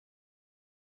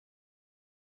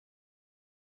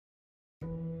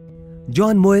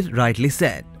John Muir rightly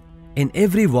said, "In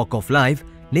every walk of life,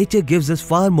 nature gives us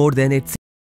far more than it seems."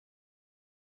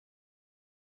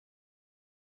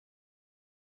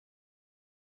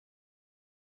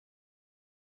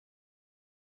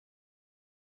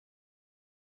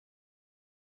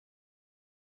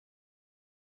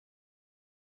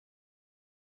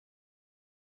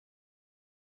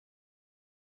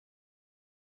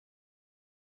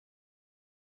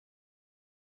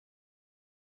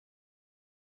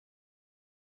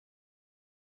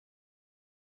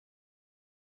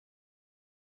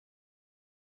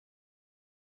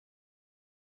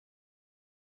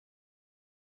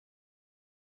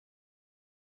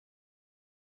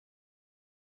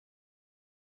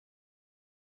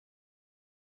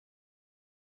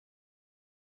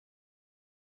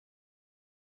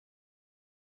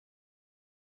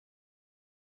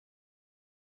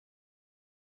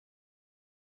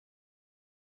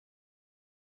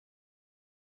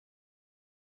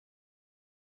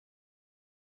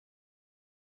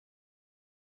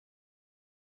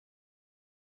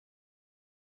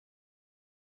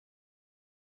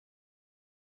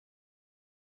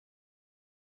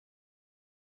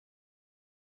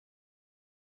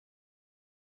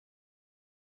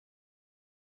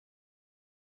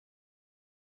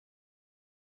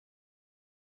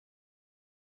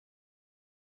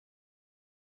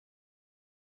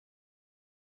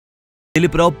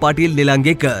 Dilipram Patil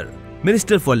Nilangekar,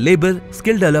 Minister for Labour,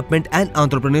 Skill Development and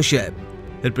Entrepreneurship,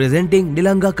 representing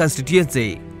Nilanga constituency,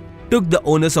 took the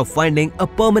onus of finding a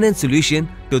permanent solution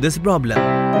to this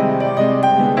problem.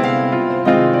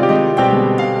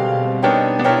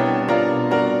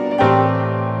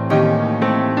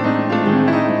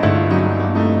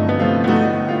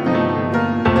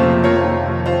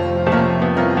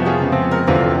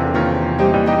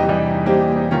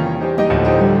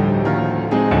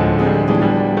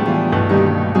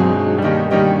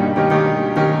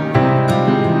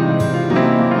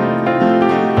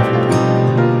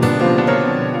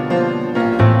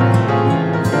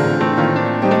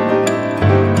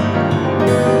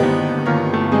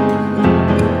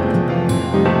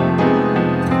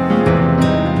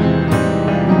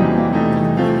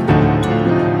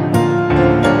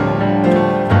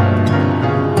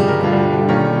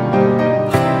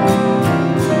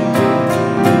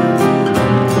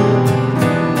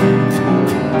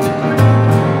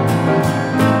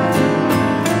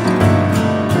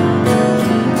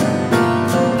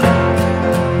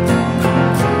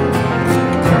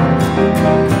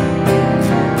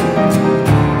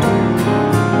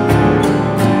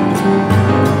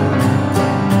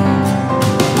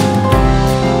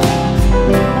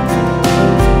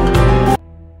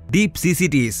 Deep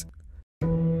CCTs,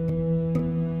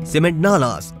 cement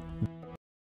nalas,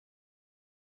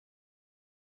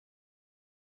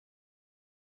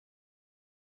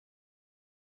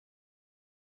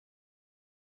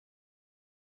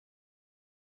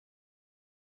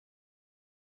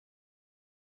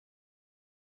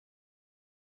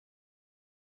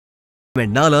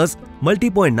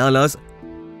 multi-point nalas,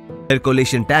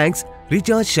 circulation tanks,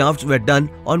 recharge shafts were done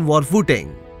on war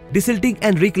footing. Desilting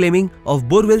and reclaiming of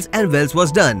borewells and wells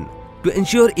was done. To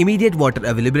ensure immediate water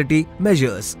availability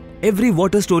measures, every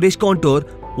water storage contour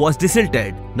was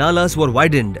desilted, nalas were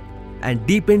widened and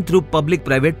deepened through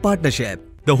public-private partnership.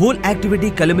 The whole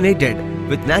activity culminated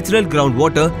with natural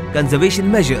groundwater conservation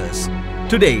measures.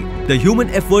 Today, the human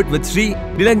effort with Sri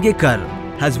Nilangekar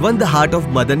has won the heart of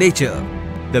Mother Nature.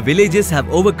 The villages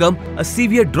have overcome a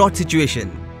severe drought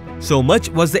situation. So much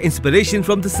was the inspiration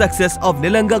from the success of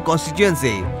Nilanga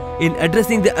constituency in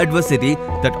addressing the adversity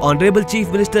that Honorable Chief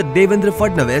Minister Devendra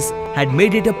Fadnavis had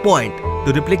made it a point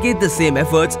to replicate the same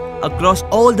efforts across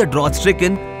all the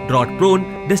drought-stricken, drought-prone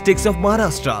districts of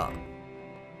Maharashtra.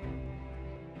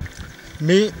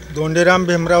 मी दोंडेराम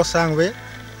भीमराव सांगवे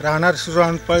राहणार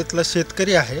सुरानपाळीतला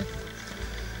शेतकरी आहे.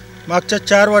 मागच्या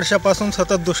 4 वर्षापासून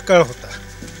सतत दुष्काळ होता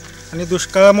आणि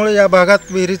दुष्काळामुळे या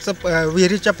भागात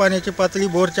विहिरीच्या पाण्याची पातळी,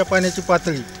 बोरच्या पाण्याची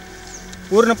पातळी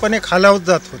पूर्णपणे खालावत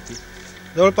जात होती.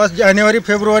 जवळपास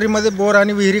जानेवारी-फेब्रुवारीमध्ये बोर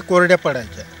आणि विहिरी कोरड्या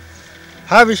पडायच्या.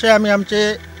 हा विषय आम्ही आमचे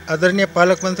आदरणीय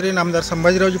पालकमंत्री नामदार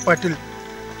संभाजीरावजी पाटील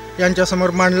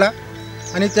यांच्यासमोर मांडला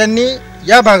आणि त्यांनी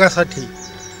या भागासाठी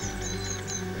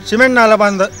सिमेंट नाला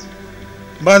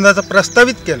बांधाचं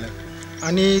प्रस्तावित केलं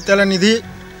आणि त्याला निधी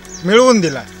मिळवून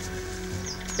दिला.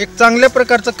 एक चांगल्या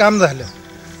प्रकारचं काम झालं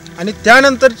आणि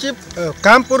त्यानंतरची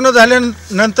काम पूर्ण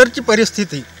झाल्यानंतरची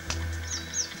परिस्थिती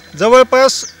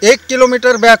जवळपास 1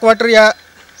 किलोमीटर बॅकवॉटर या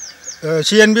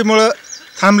CNBमुळे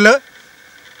थांबलं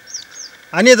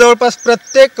आणि जवळपास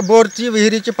प्रत्येक बोरची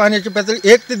विहिरीची पाण्याची पातळी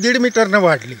 1 ते 1.5 मीटरनं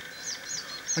वाढली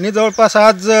आणि जवळपास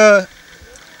आज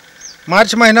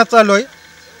मार्च महिना चालू आहे.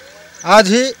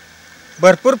 आजही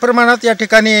भरपूर प्रमाणात या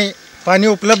ठिकाणी पाणी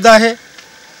उपलब्ध आहे.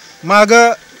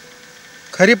 मागं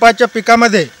खरीपाच्या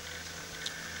पिकामध्ये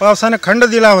पावसानं खंड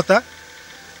दिला होता,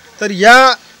 तर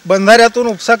या बंधाऱ्यातून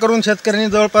उपसा करून शेतकऱ्यांनी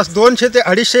जवळपास 200 ते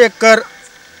 250 एकर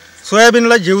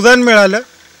सोयाबीनला जीवदान मिळालं.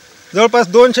 जवळपास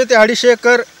 200 ते 250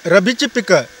 एकर रबीची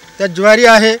पिकं, त्यात ज्वारी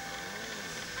आहे,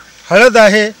 हळद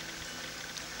आहे,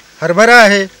 हरभरा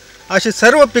आहे, अशी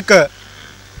सर्व पिकं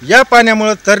या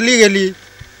पाण्यामुळं तरली गेली.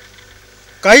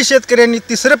 काही शेतकऱ्यांनी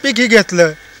तिसरं पीकही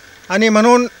घेतलं आणि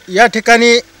म्हणून या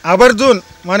ठिकाणी आवर्जून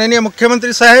माननीय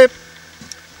मुख्यमंत्री साहेब,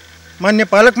 माननीय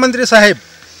पालकमंत्री साहेब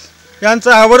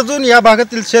यांचा आवर्जून या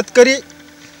भागातील शेतकरी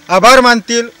आभार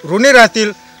मानतील, ऋणी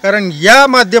राहतील, कारण या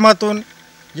माध्यमातून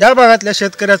या भागातल्या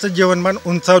शेतकऱ्याचं जीवनमान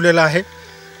उंचावलेलं आहे.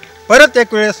 परत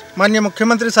एक वेळेस माननीय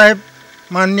मुख्यमंत्री साहेब,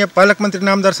 माननीय पालकमंत्री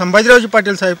नामदार संभाजीरावजी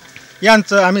पाटील साहेब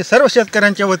यांचं आम्ही सर्व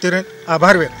शेतकऱ्यांच्या वतीने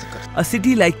आभार व्यक्त करतो. A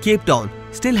city like Cape Town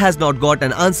still has not got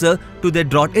an answer to their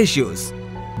drought issues,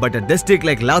 but a district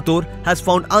like Latur has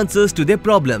found answers to their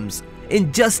problems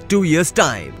in just 2 years'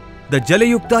 time. The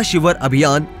Jalyukt Shivar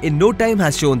Abhiyan in no time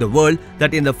has shown the world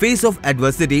that in the face of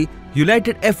adversity,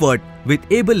 united effort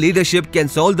with able leadership can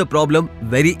solve the problem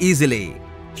very easily.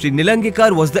 Shri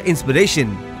Nilangekar was the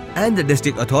inspiration, and the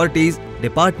district authorities,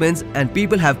 departments and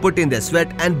people have put in their sweat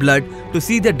and blood to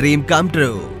see the dream come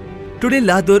true. Today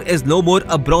Latur is no more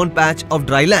a brown patch of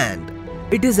dry land.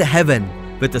 It is a heaven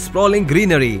with a sprawling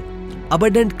greenery,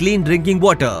 abundant clean drinking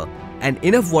water and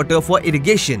enough water for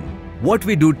irrigation. What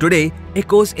we do today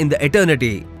echoes in the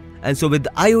eternity. And so with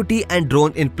the IoT and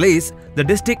drone in place, the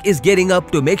district is gearing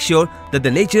up to make sure that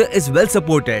the nature is well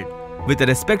supported with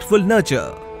a respectful nurture.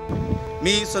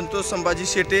 मी संतोष संभाजी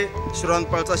शेटे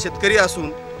शिरोणपाळचा शेतकरी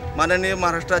असून माननीय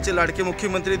महाराष्ट्राचे लाडके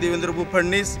मुख्यमंत्री देवेंद्र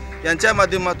फडणवीस यांच्या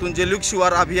माध्यमातून जलयुक्त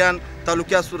शिवार अभियान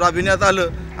तालुक्यात राबविण्यात आलं.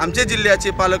 आमचे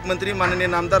जिल्ह्याचे पालकमंत्री माननीय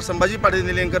नामदार संभाजी पाटील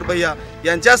निलंगेकर भैया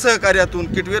यांच्या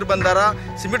सहकार्यातून किटवेर बंधारा,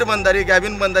 सिमेंट बंधारे,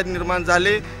 गॅबिन बंधारे निर्माण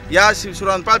झाले. या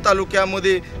शिरोणपाळ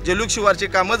तालुक्यामध्ये जलयुक्त शिवारचे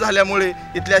कामं झाल्यामुळे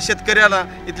इथल्या शेतकऱ्यांना,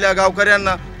 इथल्या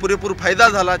गावकऱ्यांना पुरेपूर फायदा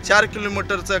झाला. 4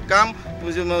 किलोमीटरचं काम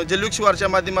जलयुक्त शिवारच्या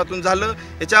माध्यमातून झालं.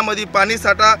 याच्यामध्ये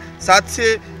पाणीसाठा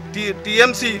 700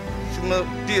 TMC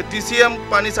TCM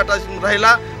पाणीसाठा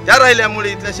राहिला. त्या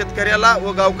राहिल्यामुळे इथल्या शेतकऱ्याला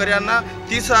व गावकऱ्यांना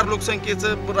 30,000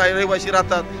 लोकसंख्येचं रहिवासी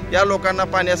राहतात, या लोकांना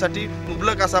पाण्यासाठी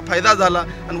मुबलक असा फायदा झाला.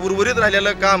 आणि उर्वरित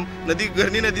राहिलेलं काम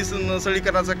घरणी नदी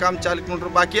सळीकरणाचं काम 4 किलोमीटर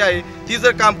बाकी आहे. ती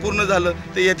जर काम पूर्ण झालं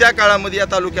तर येत्या काळामध्ये या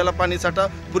तालुक्याला पाणीसाठा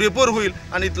पुरेपूर होईल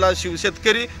आणि इथला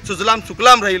शेतकरी सुजलाम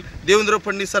सुफलाम राहील. देवेंद्र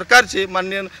फडणवीस सरकारचे,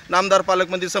 माननीय नामदार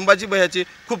पालकमंत्री संभाजी भैयाचे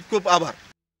खूप खूप आभार.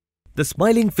 The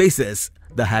smiling faces,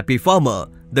 the happy farmer,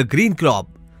 the green crop,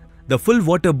 the full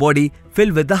water body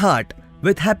filled with the heart,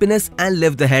 with happiness and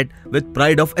lift the head with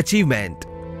pride of achievement.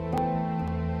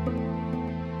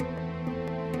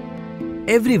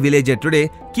 Every villager today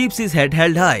keeps his head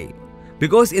held high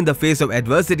because in the face of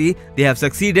adversity they have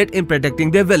succeeded in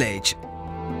protecting their village.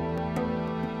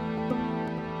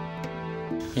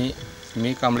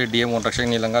 Me Kamble DM वनरक्षक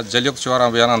निलंगा जलयुक्त शिवार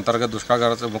अभियान अंतर्गत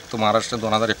दुष्काळग्रस्त मुक्त महाराष्ट्र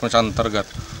 2019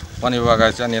 अंतर्गत one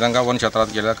विभागाच्या Nilanga one क्षेत्रात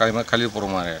गेल्या काही महिन्यात खालील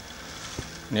प्रमाणे आहे.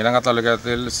 निलंगा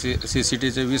तालुक्यातील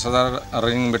CCTचे 20,000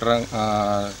 रनिंग मीटर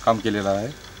काम केलेलं आहे.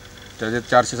 त्याच्यात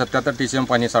 477 TCM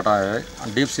पाणी साठा आहे.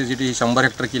 डीप CCT ही 100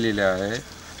 हेक्टर केलेली आहे.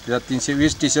 त्याच्यात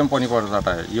 320 TCM पाणी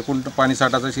साठा आहे. एकूण पाणी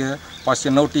साठाचं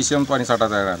 509 TCM पाणी साठा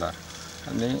तयार झाला.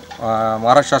 आणि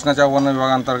महाराष्ट्र शासनाच्या वन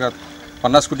विभागाअंतर्गत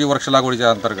 50 कोटी वृक्ष लागवडीच्या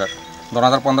अंतर्गत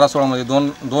 2015-16मध्ये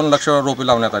 2 लाख रोपे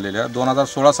लावण्यात आलेले आहे.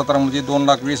 2016-17मध्ये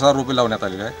 2,20,000 रोपे लावण्यात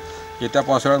आलेले आहे. येत्या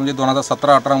पावसाळ्यामध्ये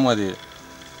 2017-18मध्ये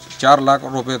 4 लाख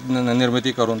रोपे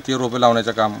निर्मिती करून ती रोपे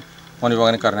लावण्याचे काम वन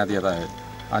विभागाने करण्यात येत आहे.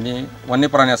 आणि वन्य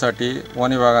प्राण्यासाठी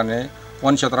वन विभागाने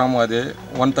वन क्षेत्रामध्ये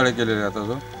वनतळे केलेले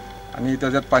आहेत आणि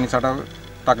त्याच्यात पाणीसाठा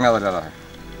टाकण्यात आलेला आहे.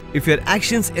 If your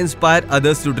actions inspire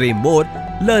others to dream more,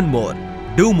 learn more,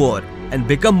 do more and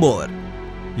become more,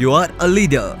 you are a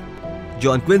leader.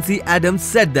 John Quincy Adams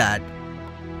said that.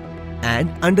 And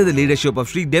under the leadership of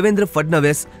Shri Devendra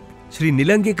Fadnavis, Shri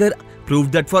Nilangekar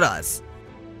proved that for us.